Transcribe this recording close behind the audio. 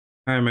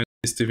Hi, my name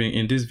is Steven.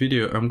 In this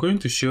video, I'm going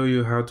to show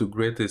you how to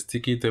create a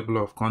sticky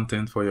table of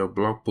content for your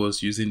blog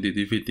post using the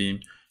Divi theme.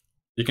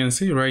 You can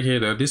see right here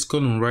that this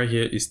column right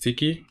here is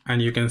sticky,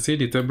 and you can see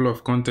the table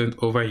of content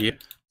over here.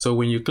 So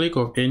when you click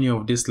on any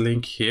of this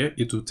link here,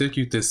 it will take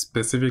you to a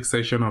specific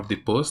section of the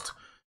post.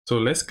 So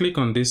let's click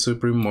on this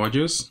Supreme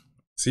modules.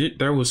 See,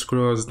 that will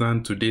scroll us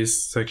down to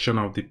this section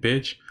of the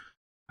page.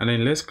 And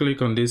then let's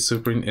click on this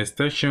Supreme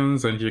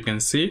extensions, and you can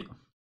see,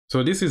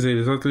 so this is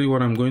exactly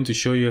what I'm going to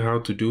show you how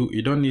to do.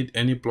 You don't need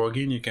any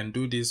plugin. You can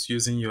do this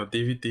using your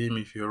Divi theme.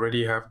 If you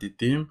already have the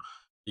theme,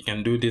 you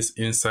can do this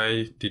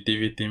inside the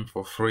Divi theme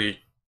for free.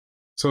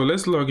 So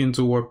let's log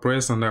into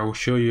WordPress and I will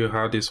show you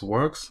how this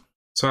works.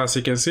 So as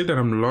you can see that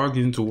I'm logged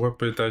into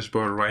WordPress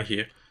Dashboard right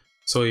here.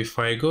 So if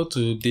I go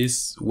to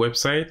this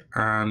website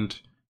and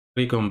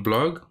click on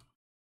blog,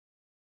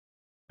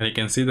 and you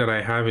can see that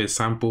I have a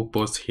sample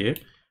post here.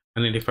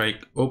 And then if I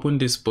open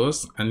this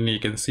post, and you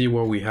can see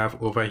what we have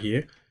over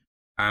here.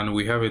 And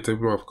we have a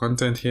table of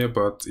content here,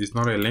 but it's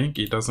not a link.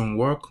 It doesn't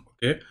work.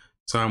 Okay,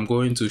 so I'm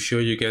going to show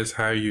you guys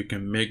how you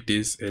can make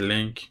this a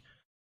link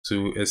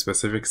to a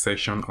specific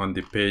section on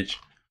the page.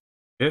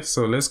 Okay,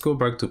 so let's go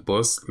back to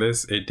post.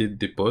 Let's edit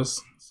the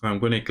post. So I'm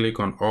going to click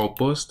on all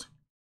post,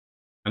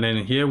 and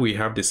then here we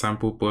have the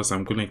sample post.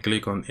 I'm going to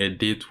click on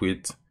edit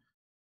with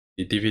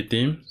the Divi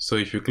theme. So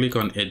if you click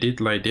on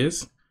edit like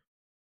this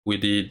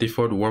with the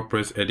default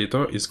WordPress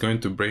editor, it's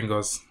going to bring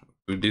us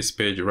to this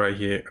page right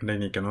here, and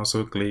then you can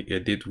also click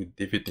edit with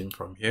Divi theme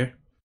from here.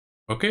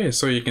 Okay,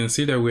 so you can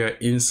see that we are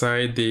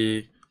inside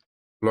the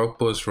blog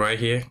post right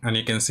here, and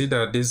you can see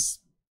that this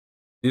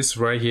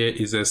right here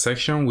is a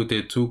section with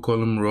a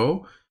 2-column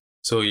row.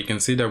 So you can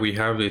see that we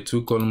have a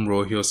 2-column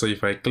row here. So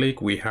if I click,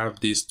 we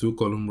have this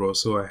 2-column row.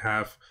 So I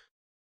have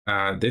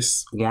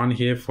this one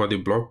here for the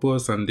blog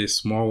post and this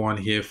small one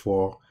here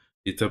for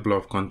the table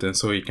of content.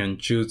 So you can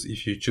choose,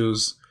 if you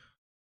choose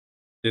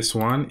this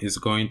one, is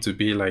going to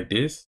be like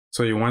this.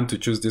 So you want to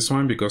choose this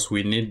one because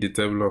we need the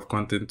table of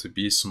content to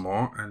be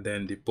small, and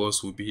then the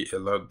post will be a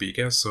lot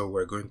bigger. So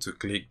we're going to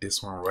click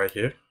this one right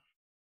here.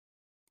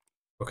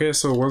 Okay,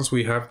 so once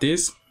we have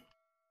this,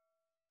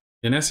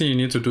 the next thing you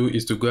need to do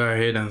is to go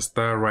ahead and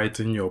start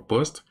writing your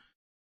post.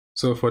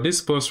 So for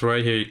this post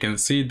right here, you can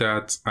see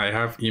that I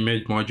have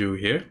image module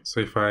here. So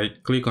if I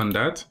click on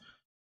that,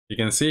 you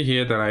can see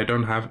here that I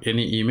don't have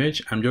any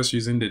image. I'm just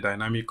using the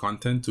dynamic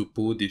content to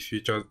pull the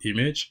featured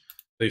image.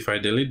 So if I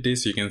delete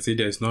this, you can see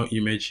there's no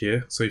image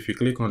here. So if you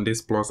click on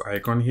this plus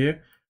icon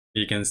here,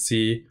 you can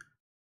see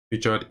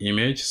featured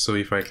image. So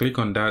if I click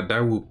on that, that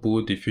will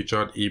pull the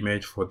featured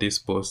image for this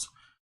post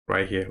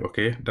right here.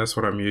 Okay, that's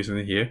what I'm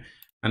using here.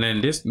 And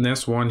then this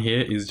next one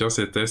here is just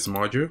a text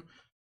module.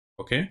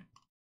 Okay,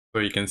 so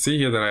you can see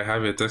here that I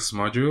have a text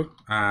module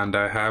and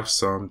I have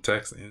some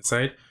text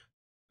inside.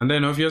 And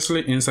then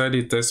obviously inside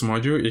the text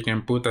module, you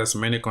can put as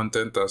many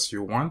content as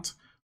you want.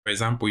 For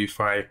example, if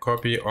I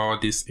copy all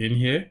this in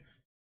here,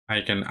 I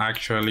can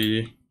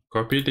actually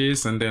copy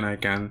this and then I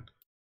can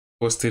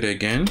post it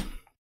again.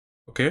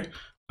 Okay,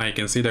 now you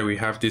can see that we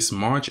have this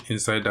merge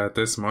inside that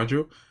text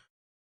module.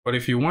 But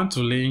if you want to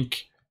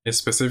link a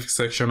specific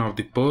section of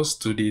the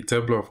post to the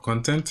table of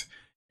content,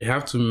 you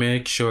have to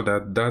make sure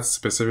that that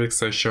specific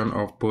section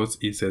of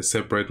post is a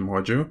separate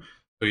module.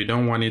 So you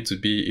don't want it to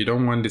be, you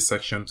don't want the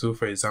section 2,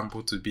 for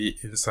example, to be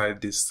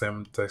inside this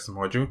same text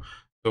module.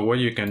 So what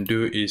you can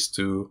do is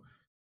to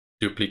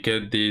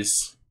duplicate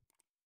this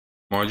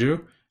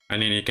module,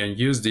 and then you can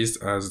use this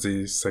as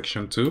the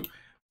section 2.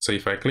 So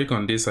if I click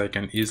on this, I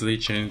can easily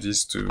change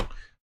this to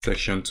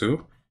section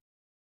 2.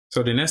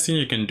 So the next thing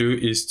you can do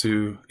is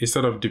to,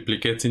 instead of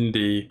duplicating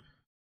the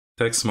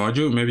text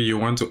module, maybe you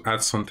want to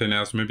add something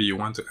else. Maybe you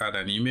want to add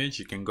an image.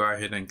 You can go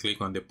ahead and click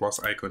on the plus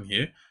icon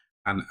here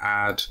and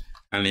add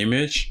an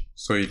image.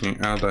 So you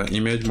can add an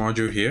image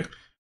module here.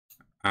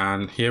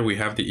 And here we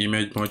have the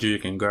image module. You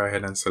can go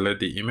ahead and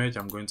select the image.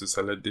 I'm going to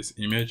select this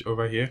image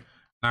over here.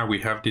 Now we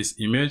have this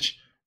image.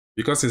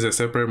 Because it's a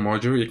separate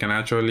module, you can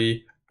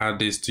actually add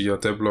this to your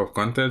table of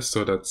contents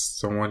so that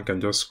someone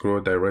can just scroll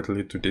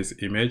directly to this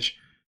image.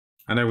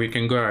 And then we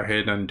can go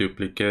ahead and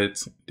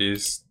duplicate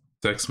this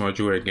text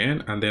module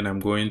again. And then I'm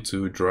going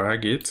to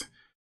drag it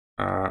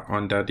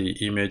under the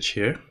image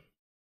here.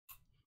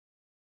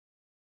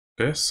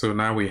 Okay, so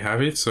now we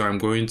have it. So I'm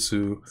going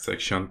to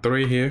section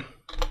 3 here.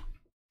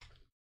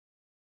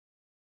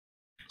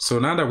 So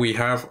now that we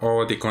have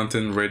all the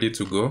content ready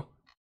to go,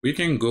 we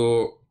can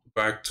go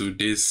back to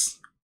this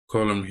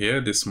column here,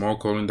 the small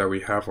column that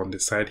we have on the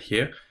side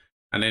here.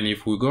 And then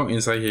if we go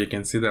inside here, you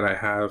can see that I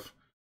have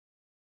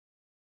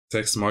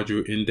text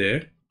module in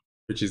there,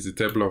 which is the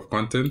table of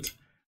content.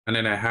 And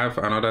then I have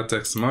another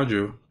text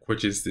module,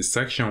 which is the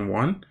section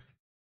 1. And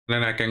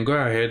then I can go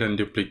ahead and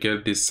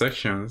duplicate these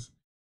sections.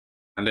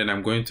 And then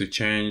I'm going to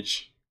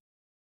change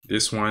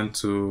this one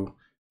to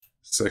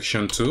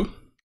section 2.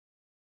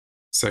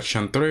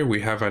 Section 3,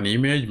 we have an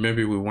image.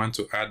 Maybe we want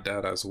to add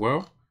that as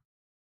well.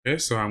 Okay,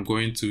 so I'm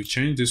going to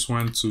change this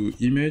one to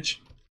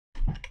image.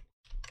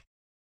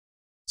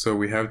 So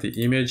we have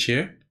the image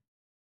here.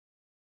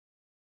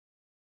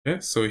 Okay,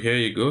 so here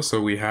you go.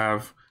 So we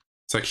have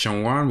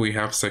section 1, we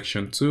have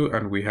section 2,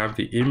 and we have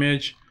the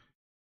image.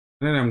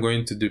 And then I'm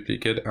going to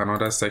duplicate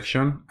another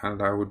section,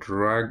 and I will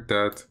drag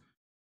that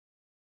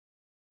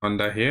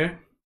under here,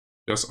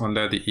 just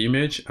under the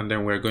image, and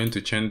then we're going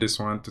to change this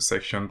one to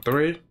section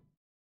 3.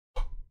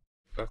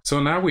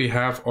 So now we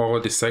have all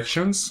the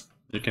sections.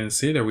 You can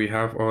see that we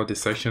have all the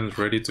sections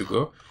ready to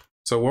go.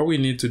 So what we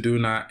need to do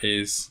now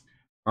is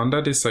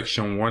under the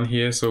section 1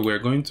 here, so we're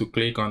going to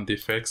click on the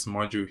effects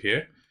module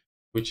here,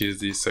 which is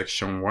the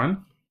section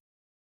 1.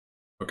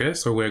 Okay,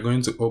 so we're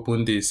going to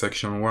open the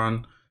section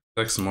 1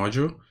 text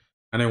module,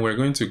 and then we're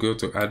going to go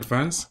to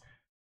advanced.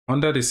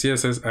 Under the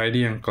CSS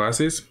ID and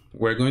classes,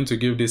 we're going to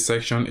give this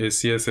section a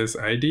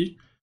CSS ID.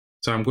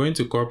 So I'm going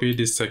to copy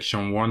this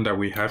section 1 that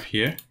we have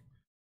here,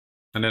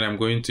 and then I'm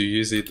going to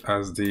use it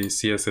as the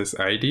CSS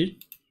ID.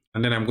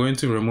 And then I'm going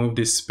to remove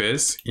this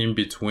space in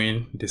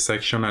between the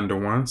section and the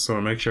one. So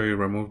make sure you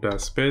remove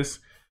that space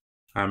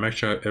and make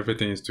sure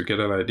everything is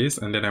together like this.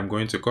 And then I'm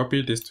going to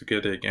copy this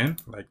together again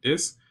like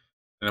this.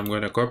 And I'm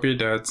going to copy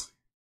that,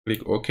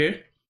 click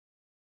OK.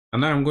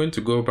 And now I'm going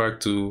to go back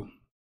to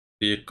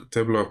the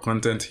table of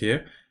content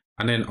here.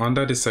 And then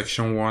under the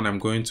section 1, I'm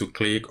going to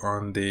click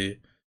on the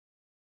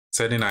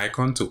setting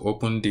icon to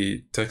open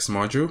the text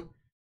module.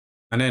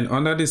 And then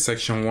under the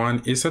section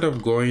 1, instead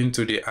of going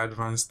to the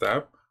advanced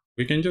tab,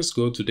 we can just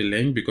go to the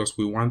link because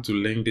we want to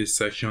link this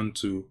section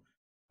to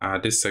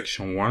this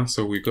section 1.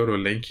 So we go to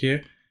link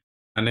here,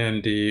 and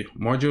then the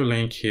module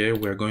link here,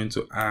 we're going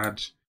to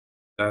add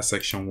that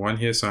section 1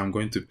 here. So I'm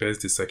going to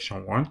paste the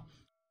section 1.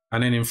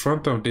 And then in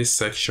front of this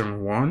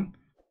section 1,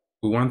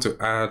 we want to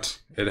add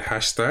a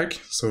hashtag.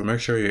 So make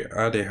sure you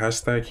add a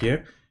hashtag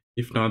here.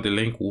 If not, the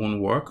link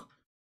won't work.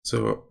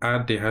 So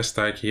add the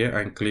hashtag here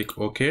and click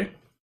OK.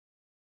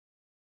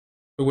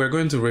 So we're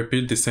going to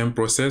repeat the same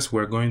process.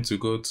 We're going to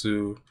go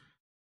to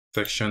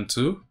section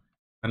 2,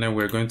 and then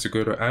we're going to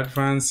go to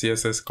advanced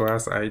CSS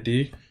class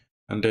ID,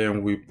 and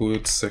then we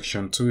put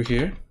section 2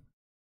 here.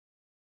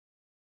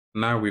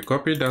 Now we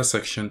copy that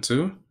section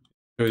 2.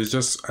 So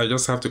I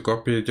just have to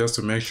copy it just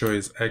to make sure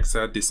it's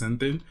exact the same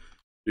thing,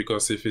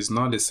 because if it's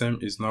not the same,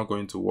 it's not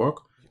going to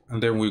work.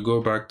 And then we go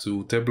back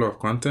to table of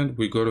content,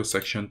 we go to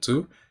section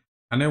 2,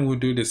 and then we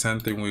do the same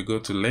thing. We go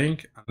to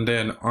link, and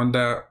then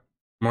under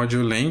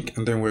module link,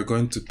 and then we're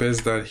going to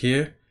paste that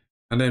here,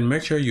 and then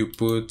make sure you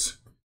put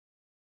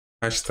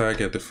hashtag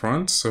at the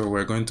front. So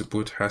we're going to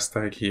put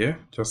hashtag here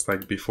just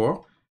like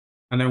before,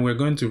 and then we're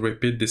going to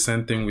repeat the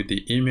same thing with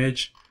the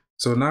image.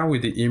 So now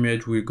with the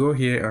image, we go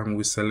here and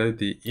we select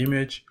the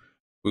image,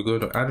 we go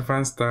to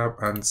advanced tab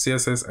and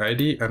CSS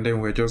ID, and then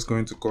we're just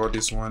going to call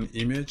this one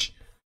image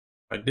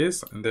like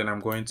this. And then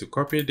I'm going to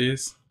copy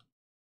this,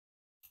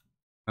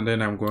 and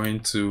then I'm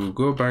going to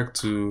go back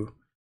to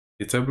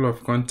the table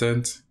of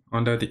content.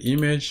 Under the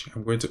image,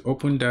 I'm going to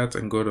open that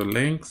and go to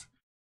links.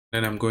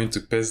 Then I'm going to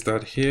paste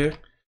that here.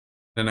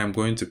 Then I'm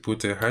going to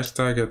put a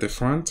hashtag at the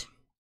front.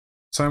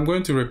 So I'm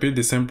going to repeat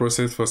the same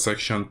process for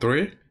section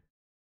 3.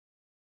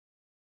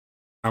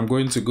 I'm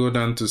going to go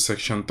down to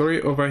section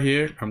 3 over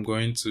here. I'm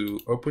going to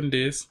open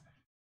this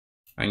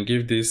and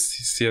give this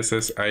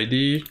CSS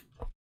ID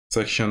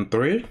section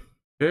 3.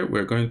 Okay,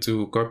 we're going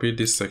to copy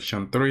this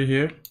section 3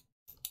 here.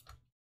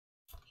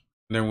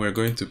 Then we're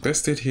going to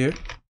paste it here.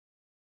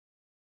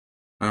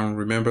 And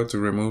remember to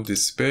remove the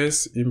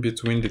space in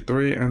between the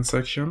 3 and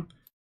section.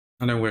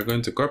 And then we're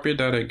going to copy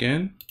that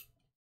again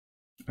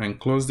and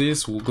close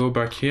this. We'll go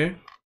back here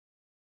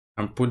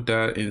and put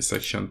that in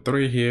section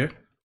 3 here.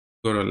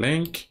 Go to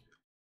link,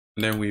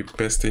 and then we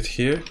paste it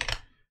here.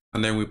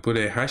 And then we put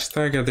a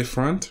hashtag at the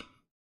front.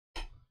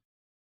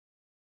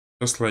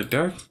 Just like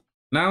that.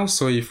 Now,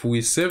 so if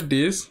we save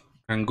this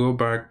and go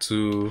back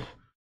to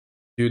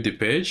view the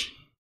page.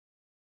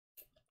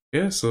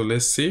 Okay, so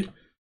let's see.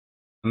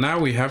 Now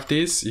we have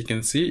this. You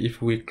can see if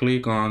we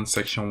click on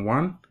section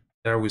 1,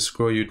 that will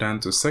scroll you down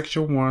to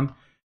section 1.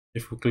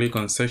 If we click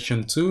on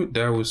section 2,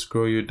 that will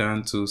scroll you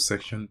down to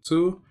section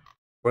 2.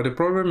 But the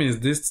problem is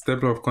this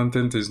table of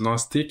content is not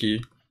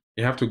sticky.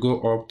 You have to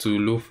go up to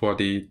look for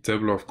the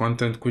table of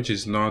content, which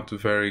is not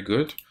very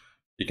good.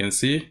 You can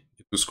see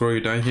it will scroll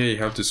you down here. You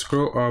have to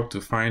scroll up to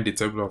find the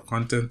table of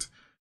content.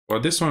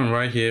 But this one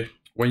right here,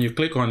 when you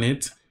click on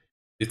it,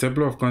 the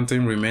table of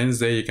content remains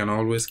there. You can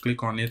always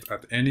click on it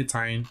at any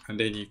time, and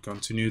then you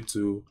continue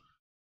to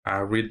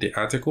read the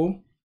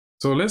article.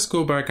 So let's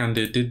go back and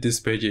edit this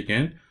page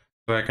again,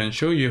 so I can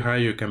show you how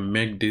you can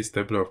make this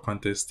table of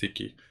content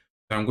sticky.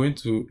 So I'm going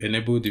to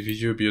enable the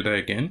visual builder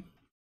again.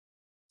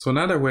 So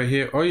now that we're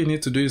here, all you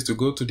need to do is to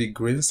go to the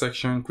green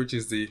section, which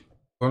is the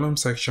column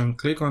section,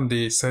 click on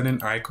the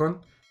setting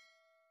icon.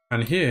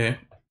 And here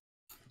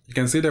you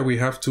can see that we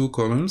have 2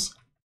 columns.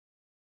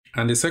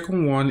 And the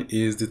second one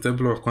is the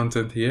table of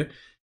content here.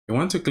 You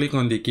want to click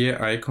on the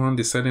gear icon,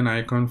 the setting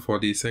icon for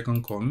the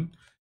second column.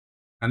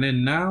 And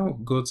then now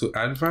go to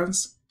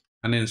advanced,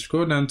 and then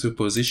scroll down to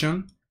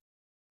position,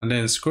 and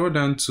then scroll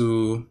down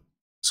to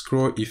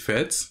scroll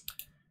effects.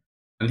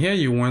 And here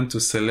you want to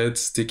select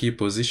sticky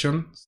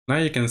position. Now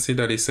you can see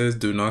that it says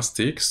do not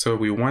stick. So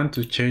we want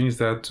to change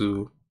that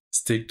to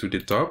stick to the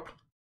top.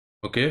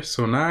 Okay,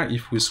 so now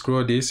if we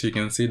scroll this, you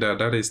can see that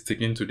that is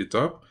sticking to the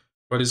top,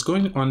 but it's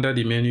going under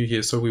the menu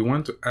here. So we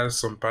want to add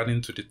some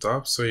padding to the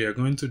top. So you're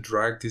going to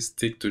drag this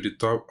stick to the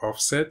top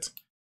offset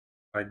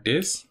like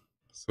this.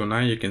 So now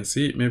you can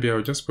see, maybe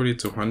I'll just put it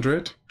to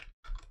 100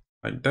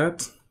 like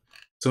that.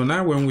 So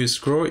now when we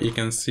scroll, you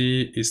can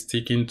see it's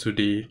sticking to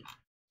the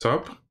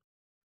top.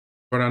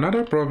 But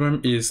another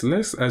problem is,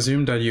 let's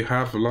assume that you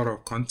have a lot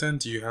of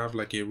content. You have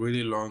like a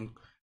really long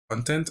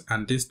content,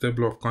 and this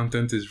table of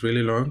content is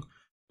really long.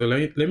 So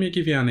let me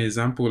give you an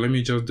example. Let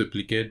me just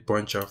duplicate a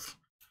bunch of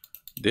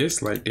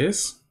this like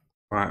this,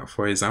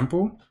 for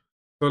example.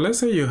 So let's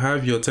say you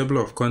have your table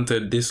of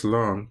content this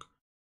long.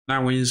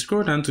 Now, when you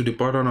scroll down to the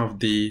bottom of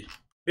the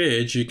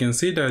page, you can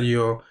see that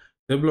your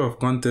table of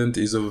content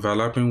is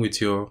overlapping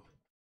with your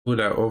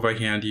footer over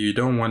here, and you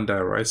don't want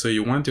that, right? So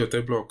you want your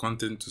table of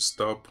content to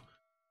stop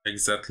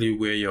exactly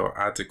where your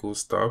article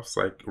stops,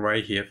 like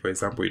right here, for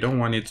example. You don't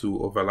want it to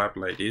overlap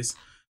like this.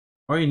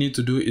 All you need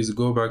to do is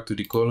go back to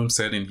the column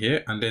setting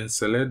here and then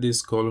select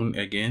this column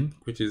again,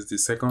 which is the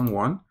second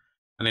one,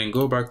 and then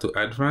go back to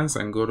advanced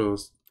and go to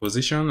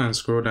position and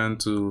scroll down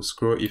to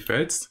scroll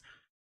effects.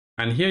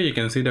 And here you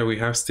can see that we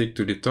have stick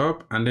to the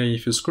top, and then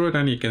if you scroll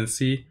down, you can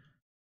see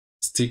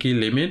sticky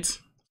limit.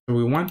 So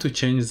we want to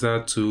change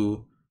that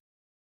to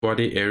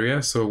body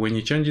area. So when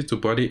you change it to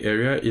body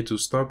area, it will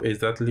stop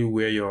exactly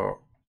where your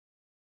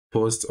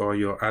post or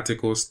your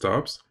article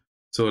stops.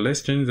 So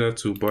let's change that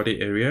to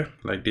body area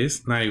like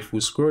this. Now if we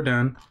scroll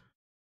down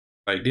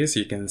like this,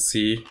 you can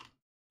see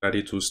that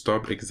it will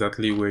stop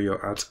exactly where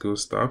your article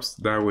stops.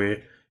 That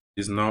way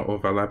it's not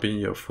overlapping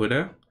your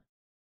footer.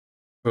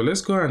 So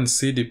let's go and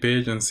see the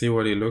page and see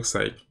what it looks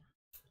like.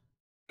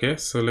 Okay,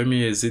 so let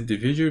me exit the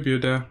visual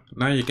builder.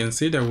 Now you can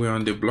see that we're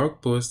on the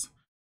blog post,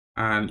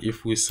 and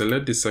if we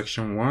select the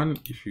section 1,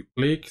 if you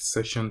click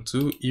section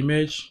 2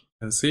 image,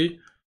 you can see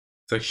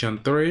section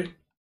 3,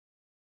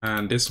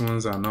 and these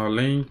ones are not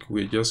linked.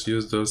 We just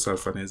use those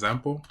as an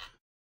example.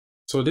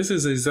 So this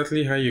is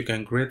exactly how you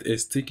can create a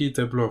sticky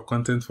table of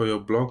content for your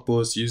blog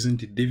post using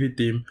the Divi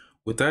theme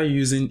without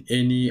using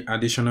any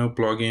additional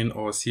plugin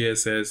or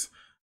CSS.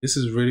 This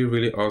is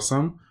really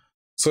awesome.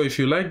 So if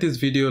you like this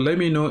video, let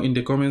me know in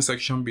the comment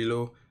section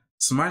below.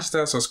 Smash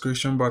that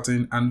subscription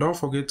button and don't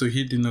forget to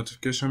hit the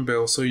notification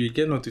bell so you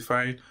get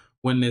notified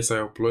when next I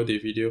upload a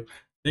video.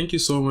 Thank you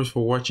so much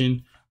for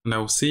watching, and I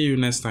will see you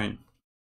next time.